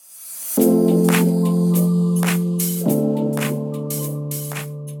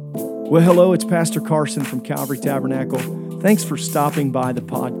Well, hello, it's Pastor Carson from Calvary Tabernacle. Thanks for stopping by the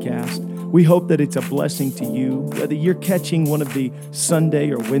podcast. We hope that it's a blessing to you, whether you're catching one of the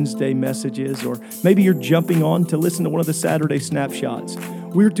Sunday or Wednesday messages, or maybe you're jumping on to listen to one of the Saturday snapshots.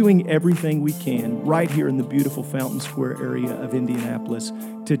 We're doing everything we can right here in the beautiful Fountain Square area of Indianapolis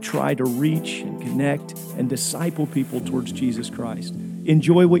to try to reach and connect and disciple people towards Jesus Christ.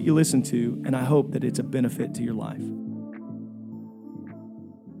 Enjoy what you listen to, and I hope that it's a benefit to your life.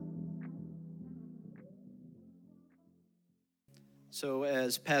 So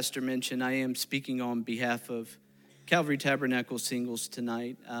as Pastor mentioned, I am speaking on behalf of Calvary Tabernacle Singles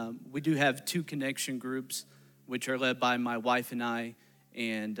tonight. We do have two connection groups, which are led by my wife and I,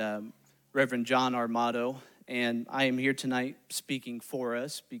 and Reverend John Armato. And I am here tonight speaking for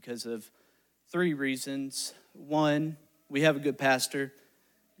us because of three reasons. One, we have a good pastor.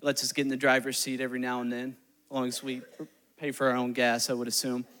 He lets us get in the driver's seat every now and then, as long as we pay for our own gas, I would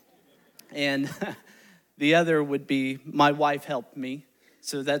assume. And the other would be my wife helped me,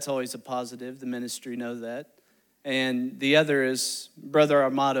 so that's always a positive. The ministry knows that. And the other is Brother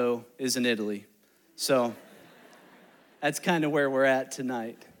Armato is in Italy. So that's kind of where we're at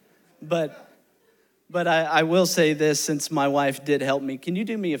tonight. But I will say this, since my wife did help me. Can you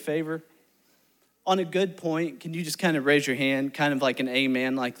do me a favor? On a good point, can you just kind of raise your hand, kind of like an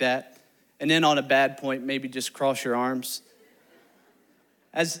amen like that? And then on a bad point, maybe just cross your arms.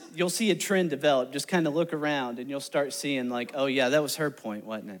 As you'll see a trend develop, just kind of look around and you'll start seeing like, oh yeah, that was her point,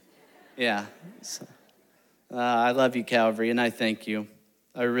 wasn't it? Yeah. So, I love you, Calvary, and I thank you.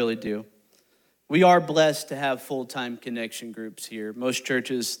 I really do. We are blessed to have full-time connection groups here. Most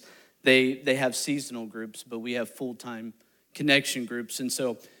churches, they have seasonal groups, but we have full-time connection groups. And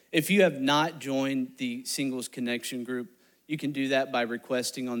so if you have not joined the Singles Connection Group, you can do that by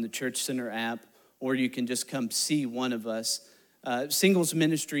requesting on the Church Center app, or you can just come see one of us. Singles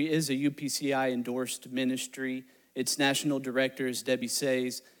Ministry is a UPCI-endorsed ministry. Its national director is Debbie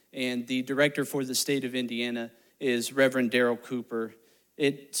Says, and the director for the state of Indiana is Reverend Daryl Cooper.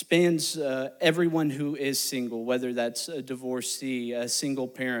 It spans everyone who is single, whether that's a divorcee, a single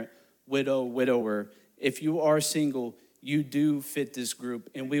parent, widow, widower. If you are single, you do fit this group,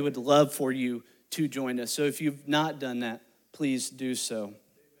 and we would love for you to join us. So if you've not done that, please do so.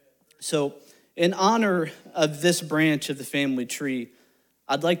 So, in honor of this branch of the family tree,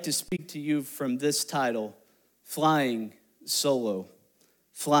 I'd like to speak to you from this title, Flying Solo.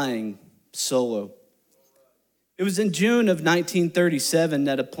 Flying Solo. It was in June of 1937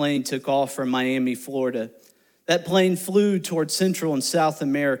 that a plane took off from Miami, Florida. That plane flew toward Central and South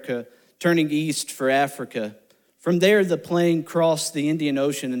America, turning east for Africa. From there, the plane crossed the Indian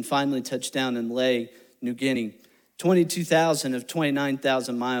Ocean and finally touched down in Lae, New Guinea. 22,000 of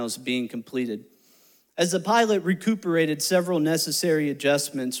 29,000 miles being completed. As the pilot recuperated, several necessary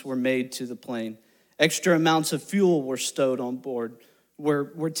adjustments were made to the plane. Extra amounts of fuel were stowed on board,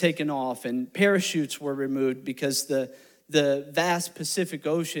 were taken off, and parachutes were removed because the vast Pacific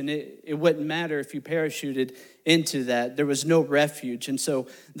Ocean, it wouldn't matter if you parachuted into that. There was no refuge. And so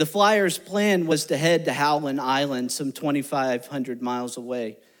the flyer's plan was to head to Howland Island, some 2,500 miles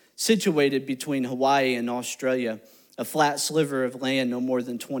away, situated between Hawaii and Australia, a flat sliver of land no more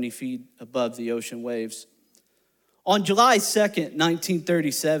than 20 feet above the ocean waves. On July 2nd,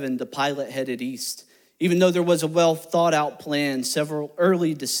 1937, the pilot headed east. Even though there was a well-thought-out plan, several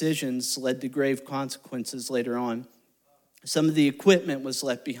early decisions led to grave consequences later on. Some of the equipment was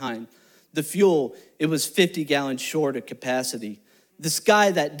left behind. The fuel, it was 50 gallons short of capacity. The sky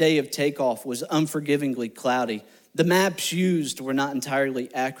that day of takeoff was unforgivingly cloudy. The maps used were not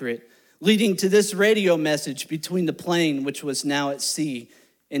entirely accurate, leading to this radio message between the plane, which was now at sea,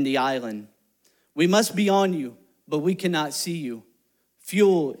 and the island. We must be on you, but we cannot see you.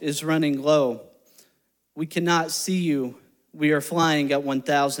 Fuel is running low. We cannot see you. We are flying at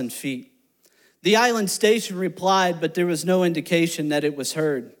 1,000 feet. The island station replied, but there was no indication that it was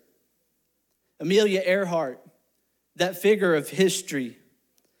heard. Amelia Earhart, that figure of history,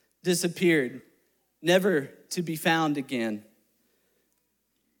 disappeared, never to be found again.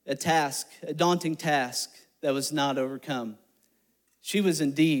 A daunting task that was not overcome. She was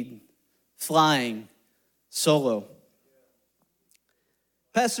indeed flying solo.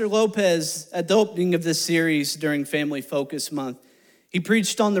 Pastor Lopez, at the opening of this series during Family Focus Month, he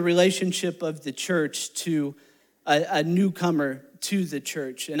preached on the relationship of the church to a newcomer to the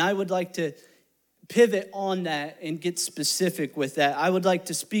church. And I would like to pivot on that and get specific with that. I would like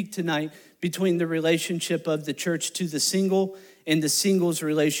to speak tonight between the relationship of the church to the single and the single's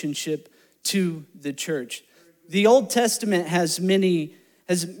relationship to the church. The Old Testament has many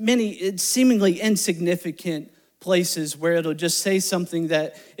seemingly insignificant places where it'll just say something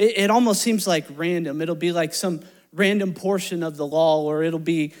that it almost seems like random. It'll be like some random portion of the law, or it'll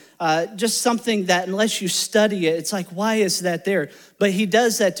be just something that unless you study it, it's like, why is that there? But he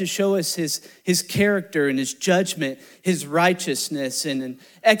does that to show us his character and his judgment, his righteousness. And in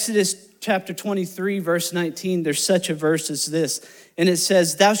Exodus chapter 23, verse 19, there's such a verse as this. And it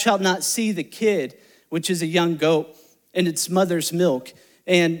says, "Thou shalt not see the kid, which is a young goat, in its mother's milk."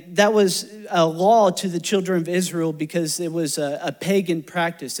 And that was a law to the children of Israel because it was a pagan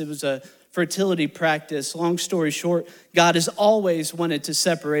practice. It was a fertility practice. Long story short, God has always wanted to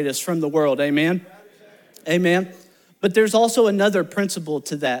separate us from the world. Amen? Amen. But there's also another principle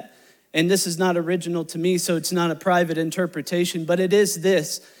to that. And this is not original to me, so it's not a private interpretation, but it is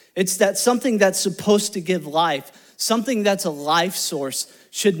this. It's that something that's supposed to give life, something that's a life source,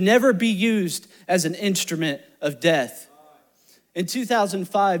 should never be used as an instrument of death. In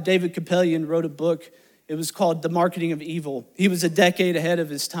 2005, David Capellion wrote a book. It was called The Marketing of Evil. He was a decade ahead of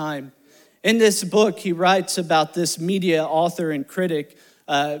his time. In this book, he writes about this media author and critic,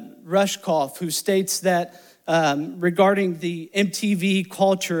 Rushkoff, who states that regarding the MTV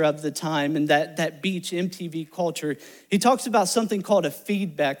culture of the time and that beach MTV culture, he talks about something called a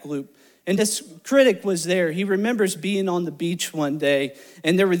feedback loop. And this critic was there. He remembers being on the beach one day,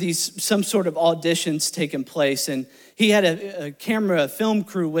 and there were some sort of auditions taking place, and he had a film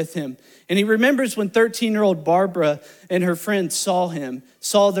crew with him. And he remembers when 13-year-old Barbara and her friends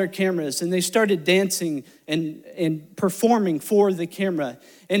saw their cameras, and they started dancing and performing for the camera.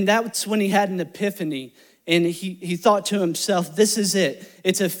 And that's when he had an epiphany. And he thought to himself, this is it.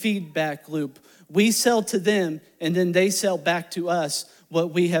 It's a feedback loop. We sell to them, and then they sell back to us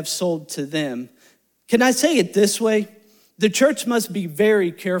what we have sold to them. Can I say it this way? The church must be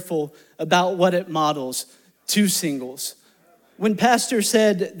very careful about what it models to singles. When Pastor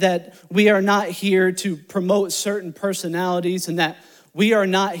said that we are not here to promote certain personalities and that we are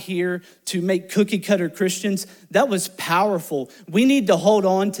not here to make cookie cutter Christians, that was powerful. We need to hold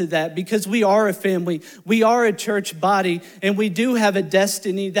on to that because we are a family, we are a church body, and we do have a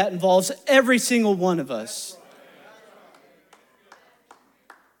destiny that involves every single one of us.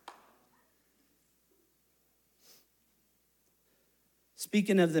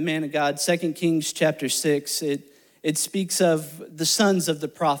 Speaking of the man of God, 2 Kings chapter 6, it speaks of the sons of the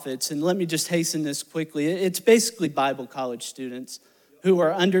prophets. And let me just hasten this quickly. It's basically Bible college students who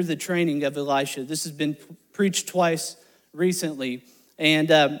are under the training of Elisha. This has been preached twice recently.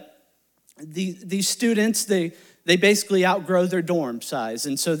 And these students, they basically outgrow their dorm size.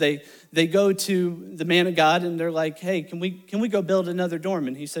 And so they go to the man of God and they're like, hey, can we go build another dorm?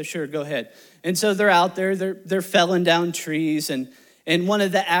 And he says, sure, go ahead. And so they're out there, they're felling down trees, and one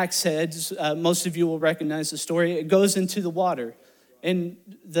of the axe heads, most of you will recognize the story, it goes into the water. And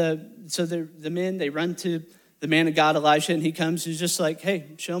the men, they run to the man of God, Elisha, and he comes, he's just like, hey,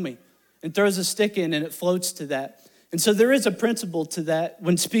 show me. And throws a stick in and it floats to that. And so there is a principle to that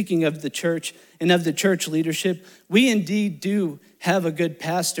when speaking of the church and of the church leadership. We indeed do have a good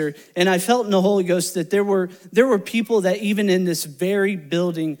pastor. And I felt in the Holy Ghost that there were people that even in this very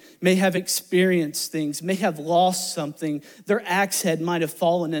building may have experienced things, may have lost something. Their axe head might have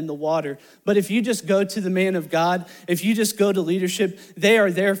fallen in the water. But if you just go to the man of God, if you just go to leadership, they are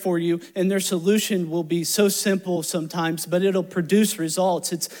there for you. And their solution will be so simple sometimes, but it'll produce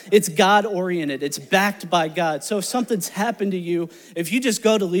results. It's God-oriented. It's backed by God. So if something's happened to you, if you just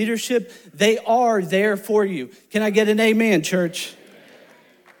go to leadership, they are there for you. Can I get an amen, church?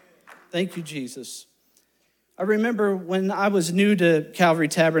 Thank you, Jesus. I remember when I was new to Calvary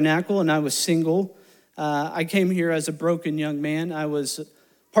Tabernacle and I was single, I came here as a broken young man. I was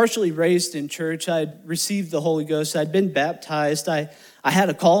partially raised in church. I had received the Holy Ghost. I'd been baptized. I had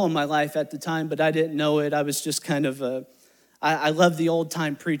a call in my life at the time, but I didn't know it. I was just kind of I love the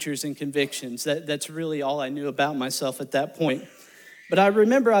old-time preachers and convictions. That's really all I knew about myself at that point. But I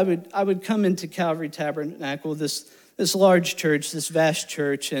remember I would come into Calvary Tabernacle, this large church, this vast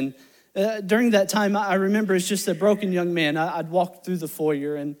church, and during that time, I remember as just a broken young man, I'd walk through the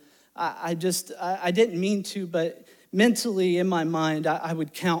foyer, and I didn't mean to, but mentally in my mind, I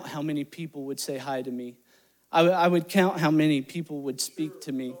would count how many people would say hi to me. I would count how many people would speak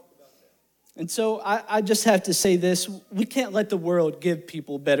to me. And so I just have to say this, we can't let the world give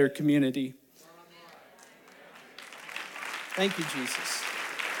people better community. Thank you, Jesus.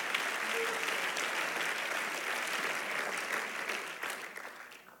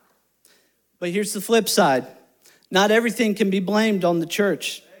 But here's the flip side. Not everything can be blamed on the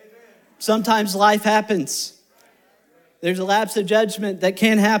church. Sometimes life happens. There's a lapse of judgment that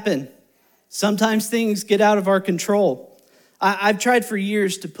can happen. Sometimes things get out of our control. I've tried for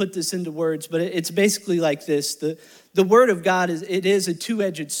years to put this into words, but it's basically like this. The Word of God is a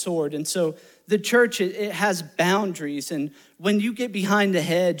two-edged sword. And so the church, it has boundaries. And when you get behind the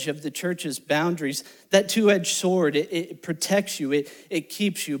hedge of the church's boundaries, that two-edged sword, it protects you, it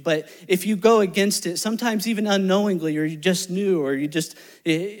keeps you. But if you go against it, sometimes even unknowingly, or you just knew, or you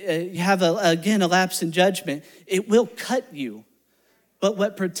have, a lapse in judgment, it will cut you. But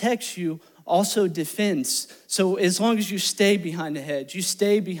what protects you also defends. So as long as you stay behind the hedge, you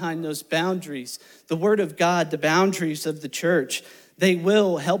stay behind those boundaries, the Word of God, the boundaries of the church, they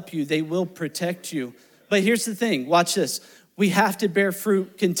will help you. They will protect you. But here's the thing. Watch this. We have to bear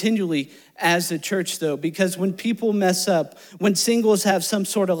fruit continually as a church, though, because when people mess up, when singles have some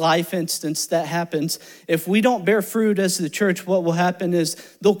sort of life instance that happens, if we don't bear fruit as the church, what will happen is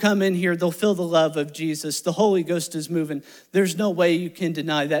they'll come in here, they'll feel the love of Jesus. The Holy Ghost is moving. There's no way you can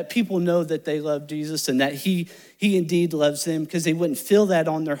deny that. People know that they love Jesus and that he indeed loves them because they wouldn't feel that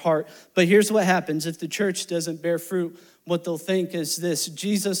on their heart. But here's what happens. If the church doesn't bear fruit, what they'll think is this: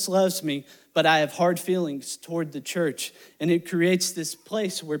 Jesus loves me, but I have hard feelings toward the church. And it creates this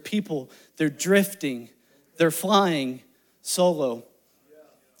place where people, they're drifting, they're flying solo.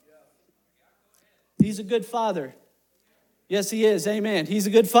 He's a good father. Yes, he is. Amen. He's a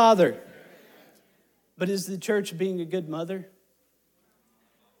good father. But is the church being a good mother?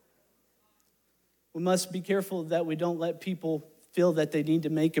 We must be careful that we don't let people feel that they need to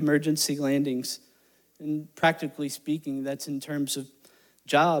make emergency landings. And practically speaking, that's in terms of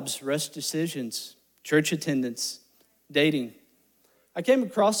jobs, rush decisions, church attendance, dating. I came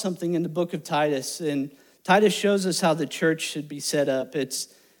across something in the book of Titus, and Titus shows us how the church should be set up. It's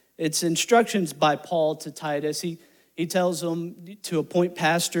instructions by Paul to Titus. He tells them to appoint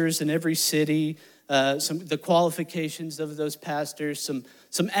pastors in every city, the qualifications of those pastors,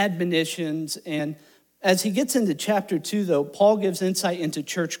 some admonitions. And as he gets into chapter 2, though, Paul gives insight into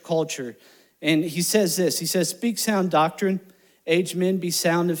church culture. And he says this, he says, speak sound doctrine, age men be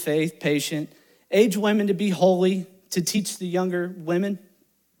sound of faith, patient, age women to be holy, to teach the younger women.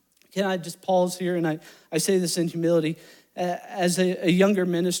 Can I just pause here? And I say this in humility. As a younger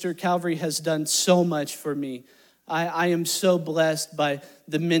minister, Calvary has done so much for me. I am so blessed by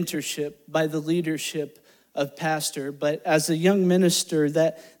the mentorship, by the leadership of pastor. But as a young minister,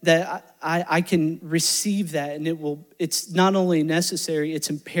 that I can receive that, and it's not only necessary, it's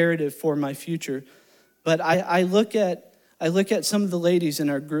imperative for my future. But I look at some of the ladies in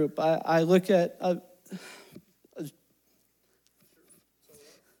our group. I look at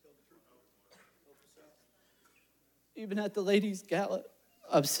even at the ladies' gala,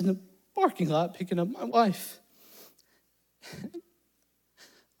 I was in the parking lot picking up my wife.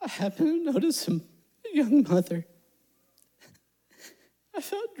 I happened to notice a young mother. I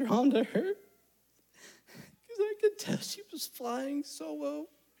felt drawn to her because I could tell she was flying solo.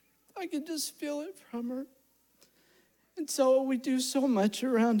 I could just feel it from her. And so we do so much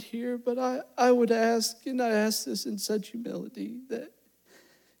around here, but I would ask, and I ask this in such humility, that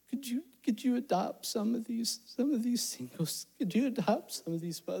could you adopt some of these singles? Could you adopt some of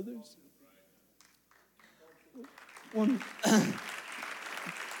these mothers? When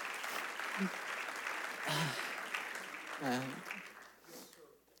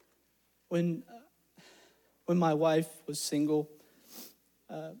my wife was single,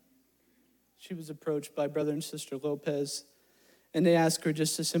 she was approached by Brother and Sister Lopez, and they asked her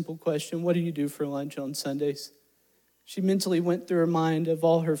just a simple question: what do you do for lunch on Sundays? She mentally went through her mind of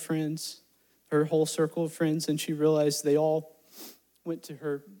all her friends, her whole circle of friends, and she realized they all went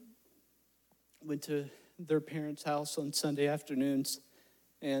to their parents' house on Sunday afternoons,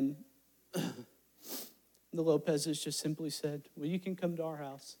 and the Lopezes just simply said, well, you can come to our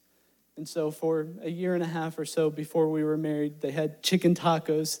house. And so for a year and a half or so before we were married, they had chicken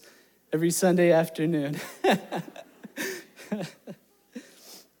tacos every Sunday afternoon.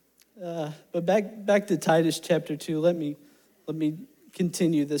 But back to Titus chapter 2. Let me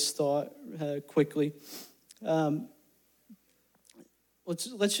continue this thought quickly.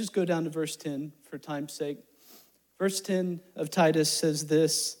 Let's just go down to verse 10 for time's sake. Verse 10 of Titus says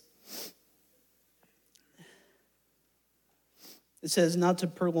this. It says, not to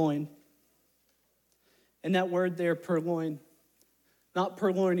purloin. And that word there, purloin, not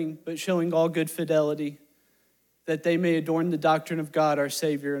purloining, but showing all good fidelity, that they may adorn the doctrine of God, our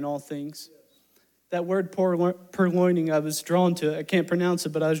Savior, in all things. That word purloining, I was drawn to it. I can't pronounce it,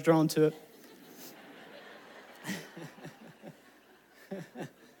 but I was drawn to it.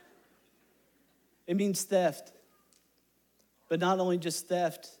 It means theft. But not only just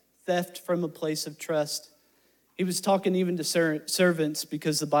theft from a place of trust. He was talking even to servants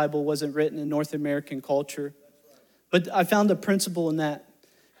because the Bible wasn't written in North American culture. But I found a principle in that,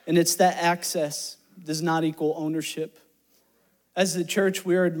 and it's that access does not equal ownership. As the church,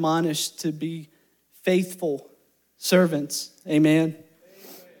 we are admonished to be faithful servants. Amen.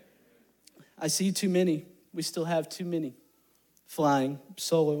 I see too many. We still have too many flying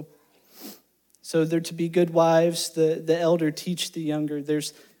solo. So they're to be good wives. The elder teach the younger.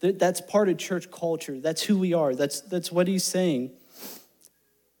 That's part of church culture. That's who we are. That's what he's saying.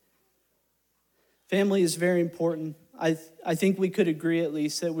 Family is very important. I think we could agree at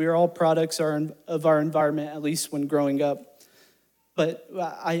least that we are all products of our environment, at least when growing up. But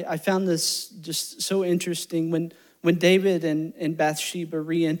I found this just so interesting. When David and Bathsheba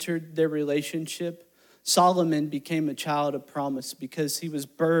re-entered their relationship, Solomon became a child of promise because he was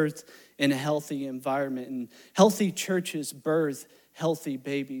birthed in a healthy environment. And healthy churches birth healthy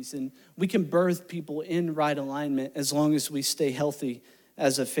babies. And we can birth people in right alignment as long as we stay healthy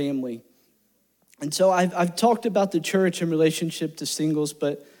as a family. And so I've talked about the church in relationship to singles,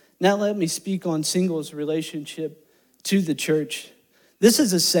 but now let me speak on singles' relationship to the church. This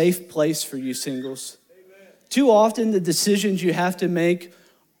is a safe place for you singles. Amen. Too often the decisions you have to make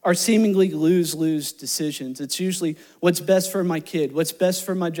are seemingly lose-lose decisions. It's usually what's best for my kid, what's best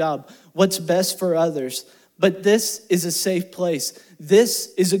for my job, what's best for others. But this is a safe place.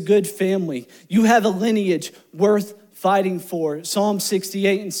 This is a good family. You have a lineage worth fighting for. Psalm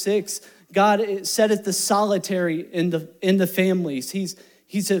 68:6. God setteth the solitary in the families.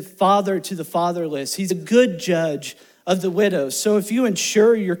 He's a father to the fatherless. He's a good judge of the widows. So if you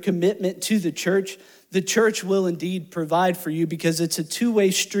ensure your commitment to the church will indeed provide for you because it's a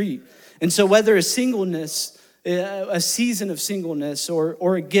two-way street. And so whether a season of singleness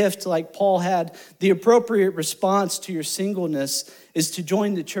or a gift like Paul had, the appropriate response to your singleness is to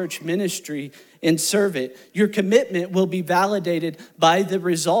join the church ministry and serve it. Your commitment will be validated by the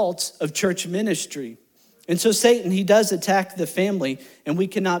results of church ministry. And so Satan, he does attack the family, and we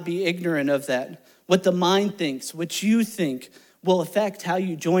cannot be ignorant of that. What the mind thinks, what you think, will affect how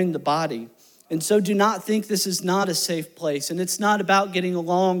you join the body. And so do not think this is not a safe place. And it's not about getting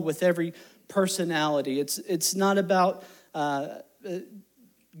along with every personality. It's not about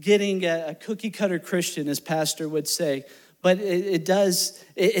getting a cookie cutter Christian, as Pastor would say. But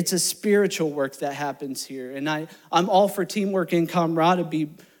it's a spiritual work that happens here. And I'm all for teamwork and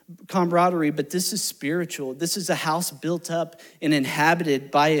camaraderie, but this is spiritual. This is a house built up and inhabited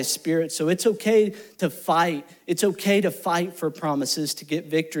by a spirit. So it's okay to fight. It's okay to fight for promises to get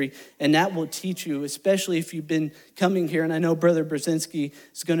victory. And that will teach you, especially if you've been coming here. And I know Brother Brzezinski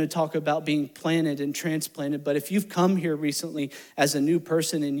is going to talk about being planted and transplanted. But if you've come here recently as a new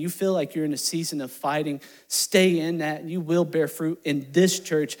person and you feel like you're in a season of fighting, stay in that. You will bear fruit in this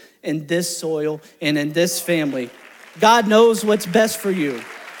church, in this soil, and in this family. God knows what's best for you.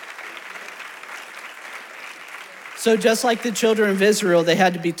 So just like the children of Israel, they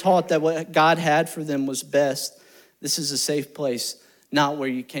had to be taught that what God had for them was best. This is a safe place, not where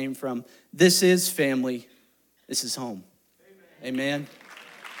you came from. This is family. This is home. Amen.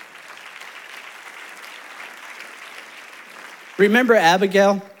 Remember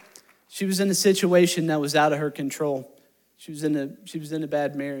Abigail? She was in a situation that was out of her control. She was in a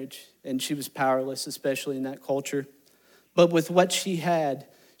bad marriage, and she was powerless, especially in that culture. But with what she had,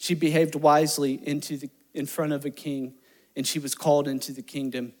 she behaved wisely in front of a king, and she was called into the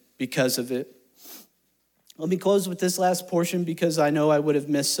kingdom because of it. Let me close with this last portion because I know I would have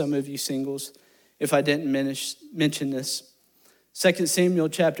missed some of you singles if I didn't mention this. 2 Samuel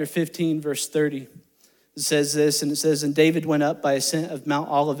chapter 15, verse 30. It says this, and it says, "And David went up by ascent of Mount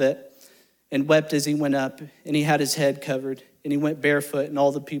Olivet and wept as he went up, and he had his head covered, and he went barefoot, and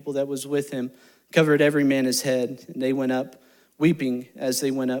all the people that was with him covered every man his head, and they went up weeping as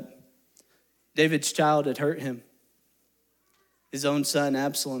they went up." David's child had hurt him, his own son,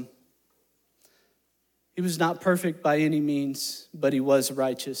 Absalom. He was not perfect by any means, but he was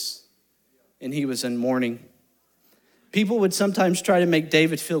righteous, and he was in mourning. People would sometimes try to make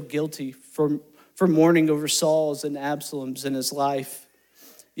David feel guilty for mourning over Saul's and Absalom's in his life.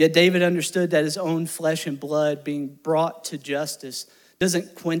 Yet David understood that his own flesh and blood being brought to justice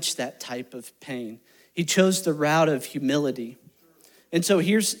doesn't quench that type of pain. He chose the route of humility. And so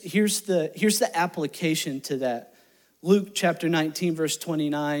here's the application to that. Luke chapter 19, verse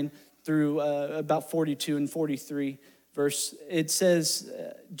 29 through about 42 and 43 verse. It says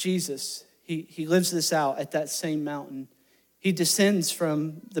Jesus, he lives this out at that same mountain. He descends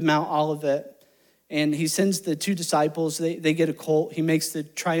from the Mount Olivet, and he sends the two disciples. They get a colt. He makes the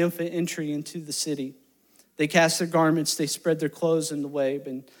triumphant entry into the city. They cast their garments. They spread their clothes in the way.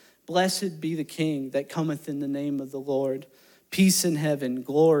 And blessed be the King that cometh in the name of the Lord. Peace in heaven,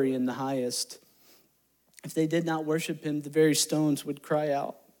 glory in the highest. If they did not worship him, the very stones would cry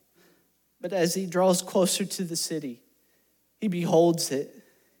out. But as he draws closer to the city, he beholds it,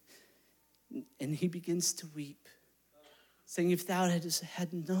 and he begins to weep, saying, if thou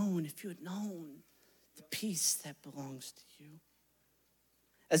had known, if you had known the peace that belongs to you.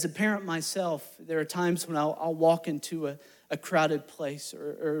 As a parent myself, there are times when I'll walk into a crowded place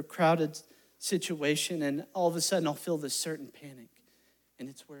or a crowded situation, and all of a sudden I'll feel this certain panic. And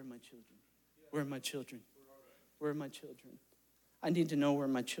it's, where are my children? Where are my children? Where are my children? I need to know where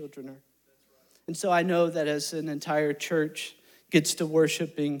my children are. And so I know that as an entire church gets to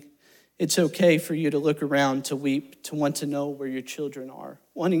worshiping, it's okay for you to look around, to weep, to want to know where your children are,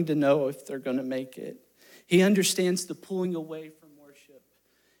 wanting to know if they're going to make it. He understands the pulling away from worship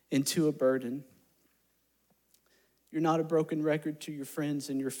into a burden. You're not a broken record to your friends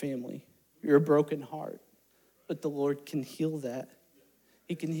and your family. You're a broken heart, but the Lord can heal that.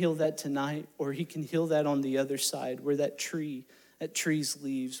 He can heal that tonight, or he can heal that on the other side, where that tree's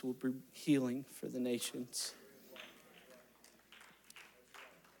leaves will be healing for the nations.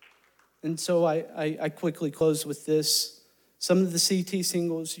 And so I quickly close with this. Some of the CT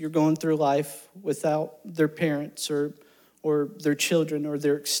singles, you're going through life without their parents or their children or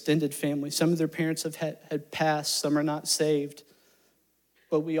their extended family. Some of their parents have had passed. Some are not saved.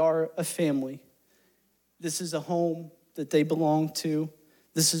 But we are a family. This is a home that they belong to.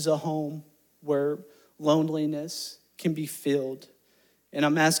 This is a home where loneliness can be filled. And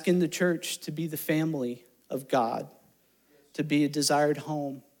I'm asking the church to be the family of God, to be a desired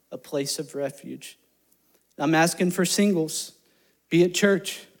home, a place of refuge. I'm asking for singles. Be at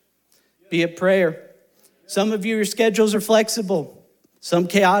church. Be at prayer. Some of you, your schedules are flexible, some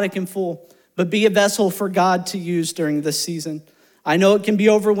chaotic and full, but be a vessel for God to use during this season. I know it can be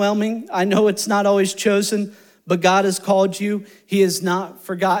overwhelming. I know it's not always chosen, but God has called you. He has not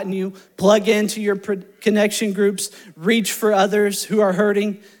forgotten you. Plug into your connection groups. Reach for others who are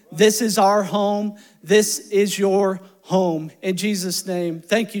hurting. This is our home. This is your home. In Jesus' name,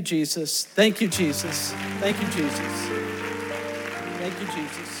 thank you, Jesus. Thank you, Jesus. Thank you, Jesus. Thank you,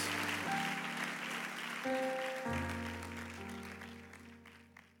 Jesus.